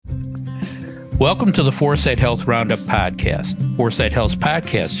Welcome to the Foresight Health Roundup podcast, Foresight Health's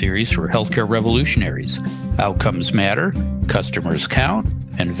podcast series for healthcare revolutionaries. Outcomes matter, customers count,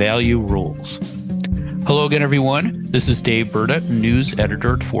 and value rules. Hello again, everyone. This is Dave Burdett, news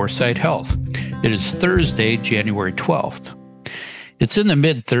editor at Foresight Health. It is Thursday, January 12th. It's in the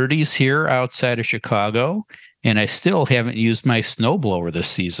mid-30s here outside of Chicago, and I still haven't used my snowblower this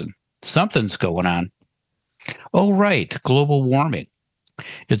season. Something's going on. Oh, right, global warming.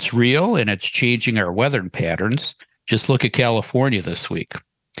 It's real, and it's changing our weather patterns. Just look at California this week.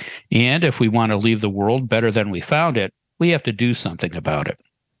 And if we want to leave the world better than we found it, we have to do something about it.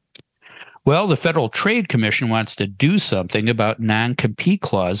 Well, the Federal Trade Commission wants to do something about non-compete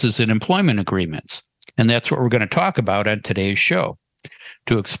clauses in employment agreements. And that's what we're going to talk about on today's show.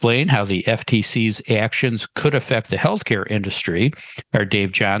 To explain how the FTC's actions could affect the healthcare industry are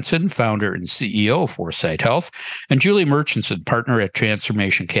Dave Johnson, founder and CEO of Foresight Health, and Julie Murchison, partner at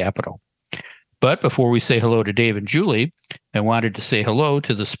Transformation Capital. But before we say hello to Dave and Julie, I wanted to say hello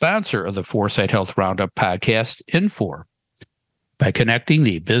to the sponsor of the Foresight Health Roundup podcast, Infor. By connecting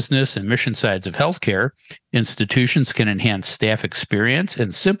the business and mission sides of healthcare, institutions can enhance staff experience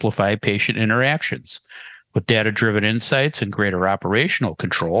and simplify patient interactions. With data-driven insights and greater operational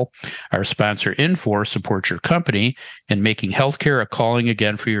control, our sponsor Infor supports your company in making healthcare a calling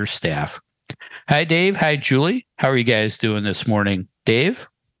again for your staff. Hi, Dave. Hi, Julie. How are you guys doing this morning? Dave?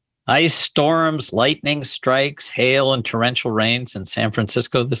 Ice storms, lightning strikes, hail, and torrential rains in San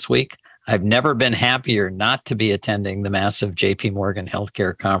Francisco this week. I've never been happier not to be attending the massive JP Morgan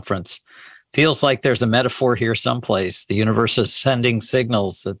Healthcare Conference. Feels like there's a metaphor here someplace. The universe is sending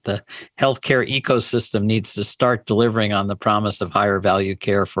signals that the healthcare ecosystem needs to start delivering on the promise of higher value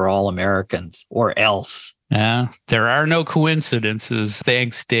care for all Americans, or else. There are no coincidences.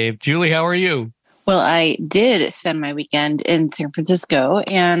 Thanks, Dave. Julie, how are you? Well, I did spend my weekend in San Francisco,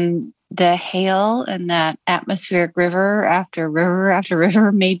 and the hail and that atmospheric river after river after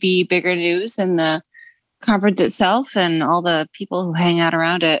river may be bigger news than the conference itself and all the people who hang out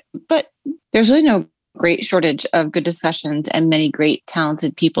around it. But there's really no great shortage of good discussions and many great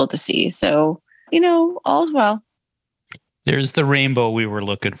talented people to see. So, all's well. There's the rainbow we were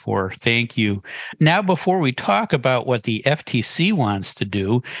looking for. Thank you. Now, before we talk about what the FTC wants to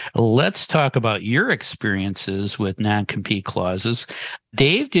do, let's talk about your experiences with non-compete clauses.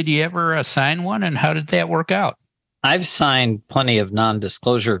 Dave, did you ever sign one, and how did that work out? I've signed plenty of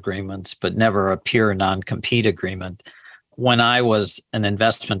non-disclosure agreements, but never a pure non-compete agreement. When I was an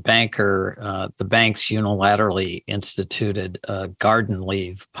investment banker, the banks unilaterally instituted a garden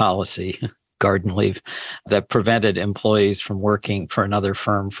leave policy, that prevented employees from working for another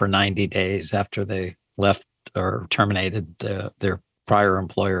firm for 90 days after they left or terminated their prior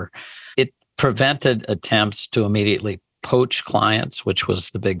employer. It prevented attempts to immediately poach clients, which was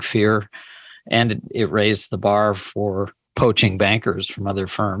the big fear. And it raised the bar for poaching bankers from other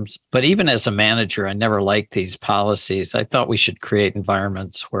firms. But even as a manager, I never liked these policies. I thought we should create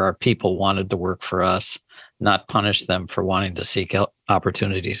environments where our people wanted to work for us, not punish them for wanting to seek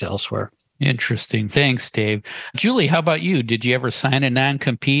opportunities elsewhere. Interesting. Thanks, Dave. Julie, how about you? Did you ever sign a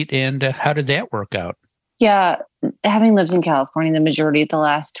non-compete, and how did that work out? Yeah, having lived in California the majority of the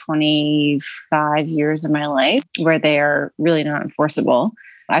last 25 years of my life, where they are really not enforceable,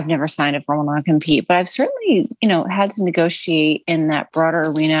 I've never signed a formal non-compete, but I've certainly, had to negotiate in that broader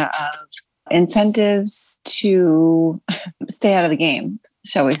arena of incentives to stay out of the game,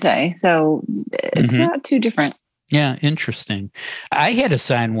 shall we say. So it's not too different. Yeah, interesting. I had to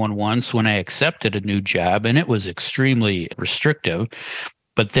sign one once when I accepted a new job, and it was extremely restrictive.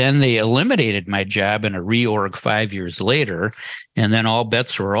 But then they eliminated my job in a reorg 5 years later, and then all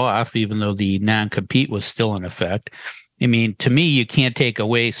bets were off, even though the non-compete was still in effect. I mean, to me, you can't take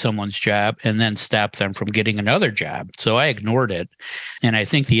away someone's job and then stop them from getting another job. So I ignored it. And I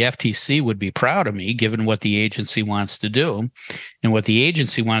think the FTC would be proud of me, given what the agency wants to do. And what the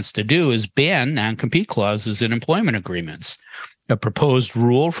agency wants to do is ban non-compete clauses in employment agreements. A proposed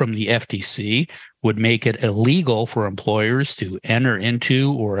rule from the FTC would make it illegal for employers to enter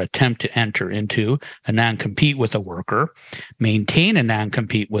into or attempt to enter into a non-compete with a worker, maintain a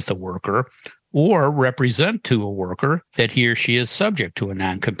non-compete with a worker, or represent to a worker that he or she is subject to a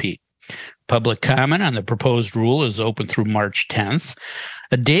non-compete. Public comment on the proposed rule is open through March 10th.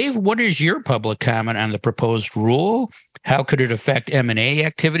 Dave, what is your public comment on the proposed rule? How could it affect M&A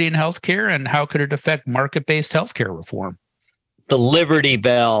activity in healthcare, and how could it affect market-based healthcare reform? The Liberty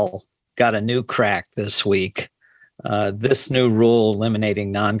Bell got a new crack this week. This new rule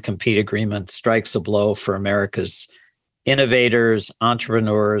eliminating non-compete agreements strikes a blow for America's innovators,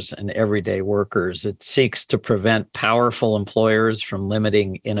 entrepreneurs, and everyday workers. It seeks to prevent powerful employers from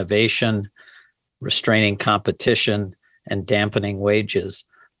limiting innovation, restraining competition, and dampening wages.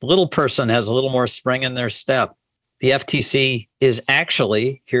 The little person has a little more spring in their step. The FTC is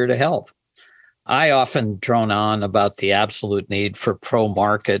actually here to help. I often drone on about the absolute need for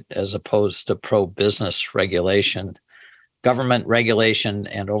pro-market as opposed to pro-business regulation. Government regulation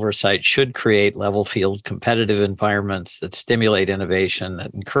and oversight should create level field competitive environments that stimulate innovation,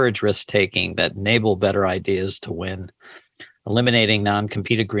 that encourage risk-taking, that enable better ideas to win. Eliminating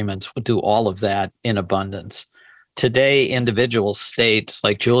non-compete agreements will do all of that in abundance. Today, individual states,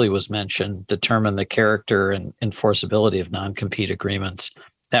 like Julie was mentioned, determine the character and enforceability of non-compete agreements.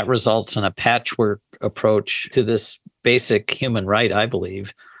 That results in a patchwork approach to this basic human right, I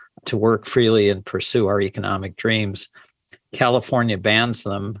believe, to work freely and pursue our economic dreams. California bans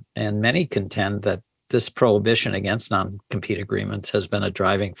them, and many contend that this prohibition against non-compete agreements has been a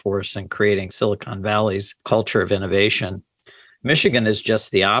driving force in creating Silicon Valley's culture of innovation. Michigan is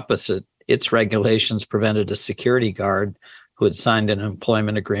just the opposite. Its regulations prevented a security guard who had signed an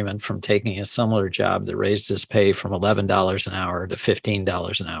employment agreement from taking a similar job that raised his pay from $11 an hour to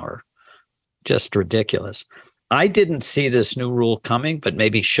 $15 an hour. Just ridiculous. I didn't see this new rule coming, but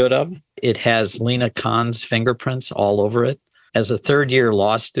maybe should have. It has Lina Khan's fingerprints all over it. As a third-year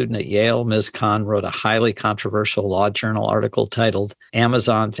law student at Yale, Ms. Khan wrote a highly controversial law journal article titled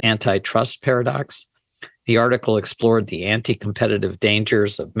Amazon's Antitrust Paradox. The article explored the anti-competitive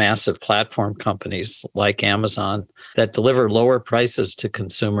dangers of massive platform companies like Amazon that deliver lower prices to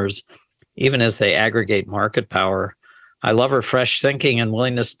consumers, even as they aggregate market power. I love her fresh thinking and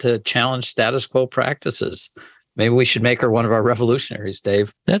willingness to challenge status quo practices. Maybe we should make her one of our revolutionaries,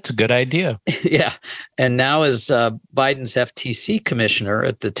 Dave. That's a good idea. Yeah. And now as Biden's FTC commissioner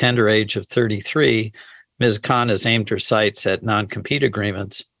at the tender age of 33, Ms. Khan has aimed her sights at non-compete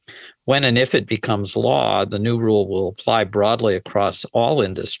agreements. When and if it becomes law, the new rule will apply broadly across all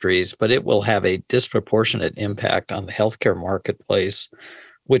industries, but it will have a disproportionate impact on the healthcare marketplace,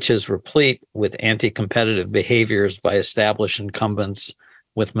 which is replete with anti-competitive behaviors by established incumbents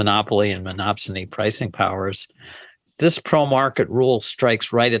with monopoly and monopsony pricing powers. This pro-market rule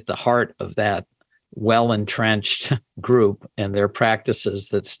strikes right at the heart of that well-entrenched group and their practices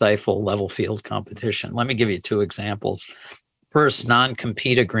that stifle level field competition. Let me give you two examples. First,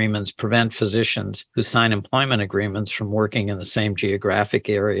 non-compete agreements prevent physicians who sign employment agreements from working in the same geographic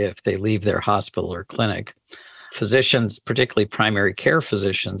area if they leave their hospital or clinic. Physicians, particularly primary care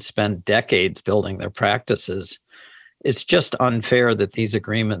physicians, spend decades building their practices. It's just unfair that these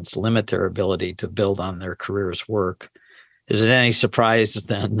agreements limit their ability to build on their career's work. Is it any surprise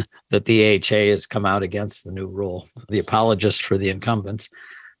then that the AHA has come out against the new rule, the apologist for the incumbents?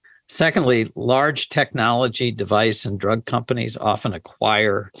 Secondly, large technology, device, and drug companies often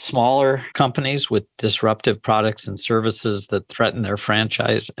acquire smaller companies with disruptive products and services that threaten their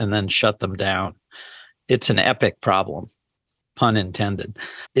franchise and then shut them down. It's an epic problem, pun intended.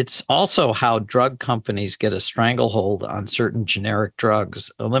 It's also how drug companies get a stranglehold on certain generic drugs.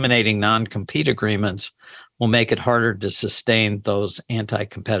 Eliminating non-compete agreements will make it harder to sustain those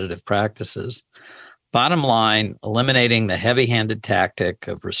anti-competitive practices. Bottom line, eliminating the heavy-handed tactic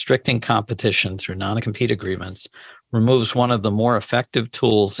of restricting competition through non-compete agreements removes one of the more effective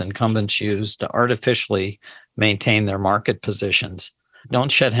tools incumbents use to artificially maintain their market positions. Don't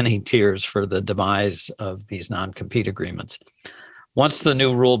shed any tears for the demise of these non-compete agreements. Once the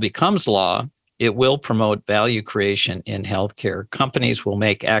new rule becomes law, it will promote value creation in healthcare. Companies will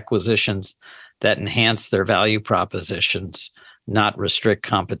make acquisitions that enhance their value propositions, not restrict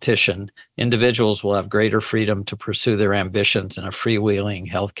competition. Individuals will have greater freedom to pursue their ambitions in a freewheeling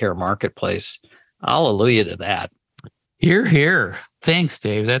healthcare marketplace. Hallelujah to that. Hear, hear. Thanks,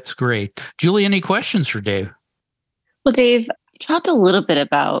 Dave. That's great. Julie, any questions for Dave? Well, Dave, you talked a little bit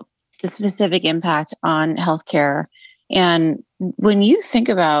about the specific impact on healthcare. And when you think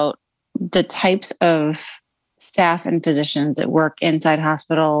about the types of staff and physicians that work inside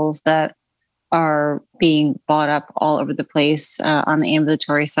hospitals that are being bought up all over the place on the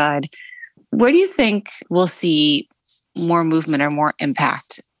ambulatory side, where do you think we'll see more movement or more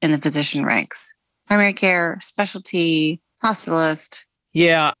impact in the physician ranks? Primary care, specialty, hospitalist?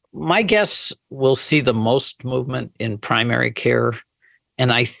 Yeah, my guess we'll see the most movement in primary care.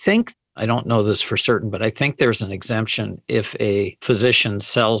 And I think, I don't know this for certain, but I think there's an exemption if a physician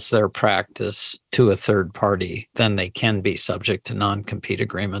sells their practice to a third party, then they can be subject to non-compete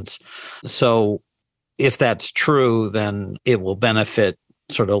agreements. So if that's true, then it will benefit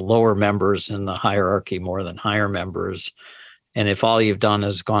sort of lower members in the hierarchy more than higher members. And if all you've done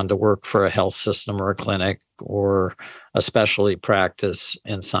is gone to work for a health system or a clinic or a specialty practice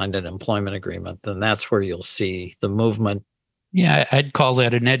and signed an employment agreement, then that's where you'll see the movement. Yeah, I'd call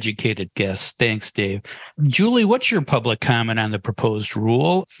that an educated guess. Thanks, Dave. Julie, what's your public comment on the proposed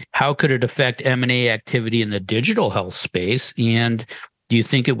rule? How could it affect M&A activity in the digital health space? And do you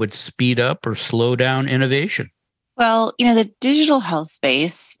think it would speed up or slow down innovation? Well, the digital health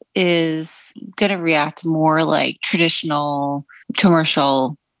space is going to react more like traditional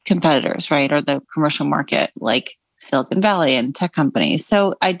commercial competitors, right? Or the commercial market, like Silicon Valley and tech companies.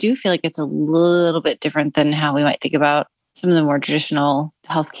 So I do feel like it's a little bit different than how we might think about some of the more traditional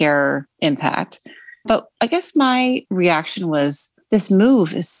healthcare impact. But I guess my reaction was this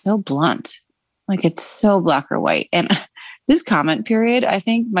move is so blunt. Like it's so black or white. And this comment period, I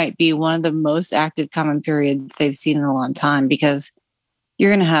think, might be one of the most active comment periods they've seen in a long time, because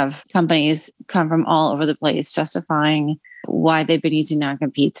you're going to have companies come from all over the place justifying why they've been using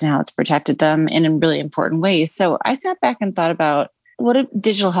non-competes and how it's protected them in really important ways. So I sat back and thought about, what do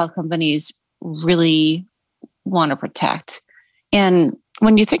digital health companies really want to protect? And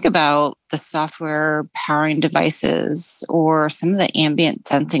when you think about the software powering devices or some of the ambient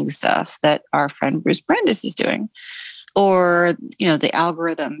sensing stuff that our friend Bruce Brandis is doing, or the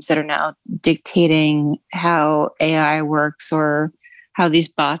algorithms that are now dictating how AI works or how these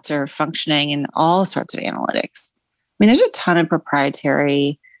bots are functioning in all sorts of analytics. I mean, there's a ton of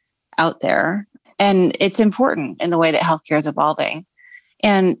proprietary out there, and it's important in the way that healthcare is evolving.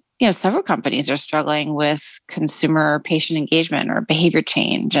 And several companies are struggling with consumer patient engagement or behavior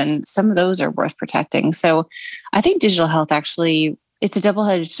change, and some of those are worth protecting. So I think digital health actually, it's a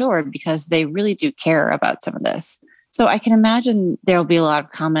double-edged sword, because they really do care about some of this. So I can imagine there'll be a lot of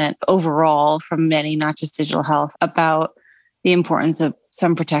comment overall from many, not just digital health, about the importance of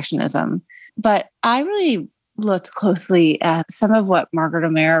some protectionism. But I really looked closely at some of what Margaret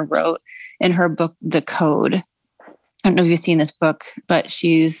O'Meara wrote in her book, The Code. I don't know if you've seen this book, but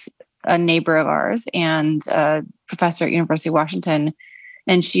she's a neighbor of ours and a professor at University of Washington.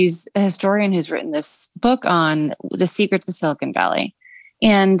 And she's a historian who's written this book on the secrets of Silicon Valley.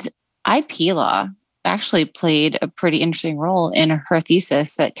 And IP law actually played a pretty interesting role in her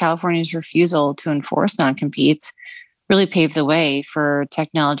thesis that California's refusal to enforce non-competes really paved the way for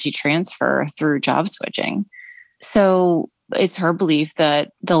technology transfer through job switching. So it's her belief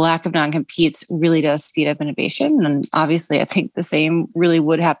that the lack of non-competes really does speed up innovation. And obviously, I think the same really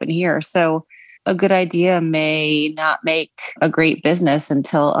would happen here. So a good idea may not make a great business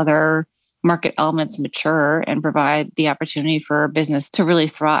until other market elements mature and provide the opportunity for a business to really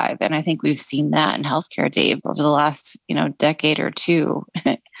thrive. And I think we've seen that in healthcare, Dave, over the last, decade or two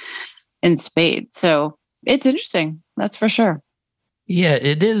in spades. So it's interesting. That's for sure. Yeah,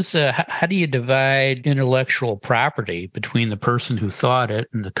 it is. How do you divide intellectual property between the person who thought it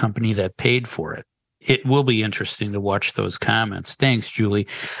and the company that paid for it? It will be interesting to watch those comments. Thanks, Julie.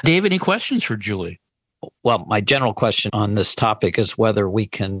 Dave, any questions for Julie? Well, my general question on this topic is whether we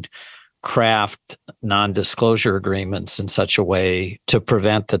can craft non-disclosure agreements in such a way to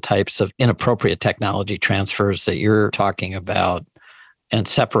prevent the types of inappropriate technology transfers that you're talking about, and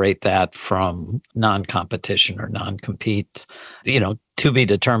separate that from non-competition or non-compete, to be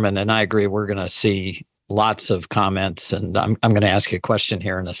determined. And I agree, we're going to see lots of comments. And I'm going to ask you a question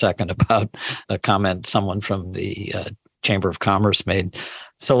here in a second about a comment someone from the Chamber of Commerce made.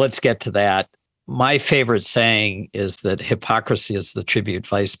 So let's get to that. My favorite saying is that hypocrisy is the tribute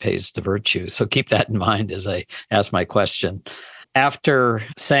vice pays to virtue. So keep that in mind as I ask my question. After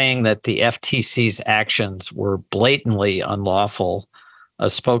saying that the FTC's actions were blatantly unlawful, a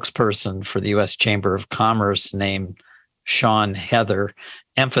spokesperson for the U.S. Chamber of Commerce named Sean Heather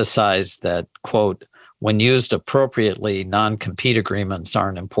emphasized that, quote, when used appropriately, non-compete agreements are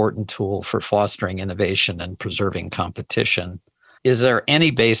an important tool for fostering innovation and preserving competition. Is there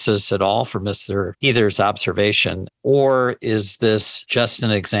any basis at all for Mr. Heather's observation, or is this just an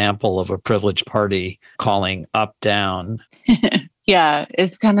example of a privileged party calling up, down? Yeah,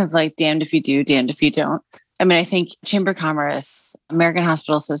 it's kind of like damned if you do, damned if you don't. I mean, I think Chamber of Commerce, American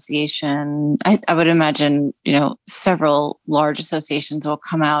Hospital Association, I would imagine, several large associations will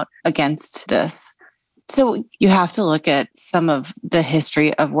come out against this. So you have to look at some of the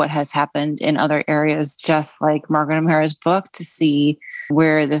history of what has happened in other areas, just like Margaret O'Meara's book, to see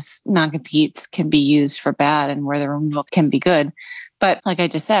where this non-competes can be used for bad and where the removal can be good. But like I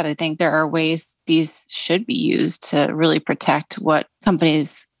just said, I think there are ways these should be used to really protect what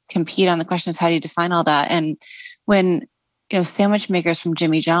companies compete on. The question is, how do you define all that? And when sandwich makers from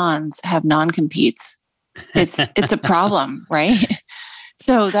Jimmy John's have non-competes, it's a problem, right?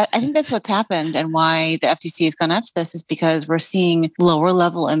 So I think that's what's happened, and why the FTC has gone after this is because we're seeing lower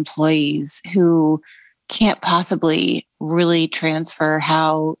level employees who can't possibly really transfer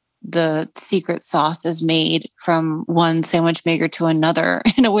how the secret sauce is made from one sandwich maker to another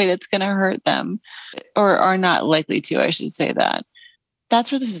in a way that's going to hurt them, or are not likely to, I should say that. That's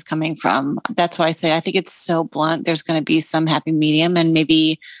where this is coming from. That's why I say I think it's so blunt. There's going to be some happy medium, and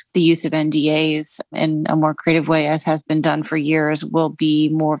maybe the use of NDAs in a more creative way, as has been done for years, will be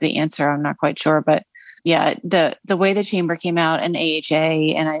more of the answer. I'm not quite sure. But yeah, the way the chamber came out and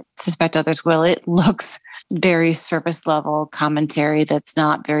AHA, and I suspect others will, it looks very surface level commentary that's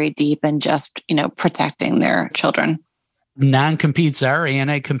not very deep and just, protecting their children. Non-competes are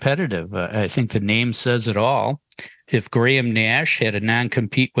anti-competitive. I think the name says it all. If Graham Nash had a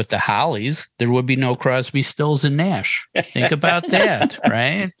non-compete with the Hollies, there would be no Crosby, Stills, and Nash. Think about that,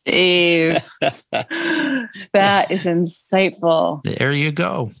 right? Dave, that is insightful. There you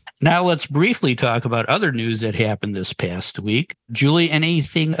go. Now let's briefly talk about other news that happened this past week. Julie,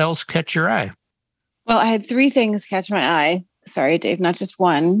 anything else catch your eye? Well, I had 3 things catch my eye. Sorry, Dave, not just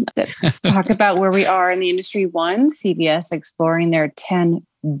one. That talk about where we are in the industry. One, CVS exploring their $10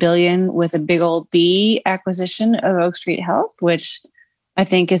 billion with a big old B acquisition of Oak Street Health, which I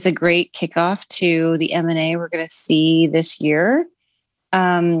think is a great kickoff to the M&A we're going to see this year.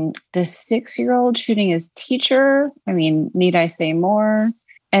 The 6-year-old shooting his teacher. I mean, need I say more?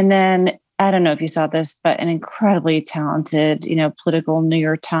 And then, I don't know if you saw this, but an incredibly talented, political New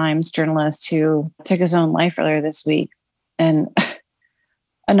York Times journalist who took his own life earlier this week. And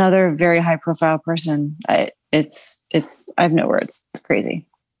another very high profile person. I have no words. It's crazy.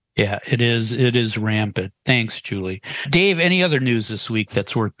 Yeah, it is. It is rampant. Thanks, Julie. Dave, any other news this week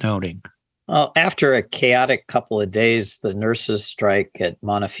that's worth noting? Well, after a chaotic couple of days, the nurses' strike at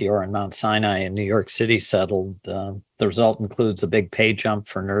Montefiore and Mount Sinai in New York City settled. The result includes a big pay jump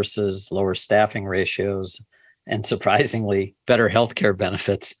for nurses, lower staffing ratios, and surprisingly, better healthcare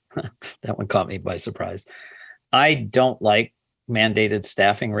benefits. That one caught me by surprise. I don't like mandated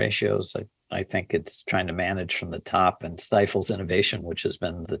staffing ratios. I think it's trying to manage from the top and stifles innovation, which has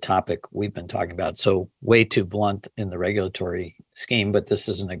been the topic we've been talking about. So way too blunt in the regulatory scheme, but this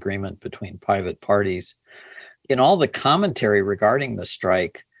is an agreement between private parties. In all the commentary regarding the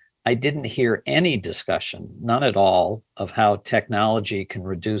strike, I didn't hear any discussion, none at all, of how technology can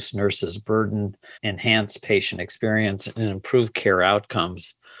reduce nurses' burden, enhance patient experience, and improve care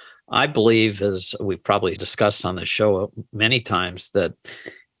outcomes. I believe, as we've probably discussed on the show many times, that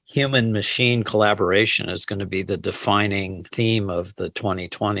human-machine collaboration is going to be the defining theme of the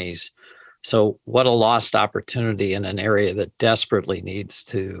 2020s. So what a lost opportunity in an area that desperately needs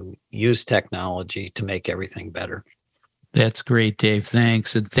to use technology to make everything better. That's great, Dave.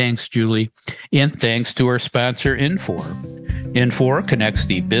 Thanks. And thanks, Julie. And thanks to our sponsor, Infor. Infor connects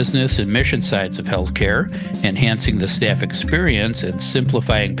the business and mission sides of healthcare, enhancing the staff experience and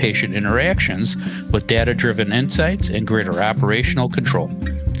simplifying patient interactions with data-driven insights and greater operational control.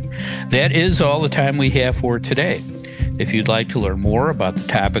 That is all the time we have for today. If you'd like to learn more about the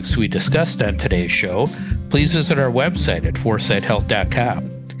topics we discussed on today's show, please visit our website at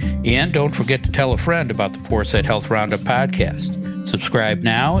foresighthealth.com. And don't forget to tell a friend about the Foresight Health Roundup podcast. Subscribe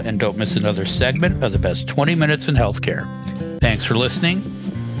now and don't miss another segment of the best 20 minutes in healthcare. Thanks for listening.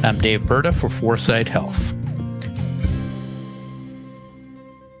 I'm Dave Berta for Foresight Health.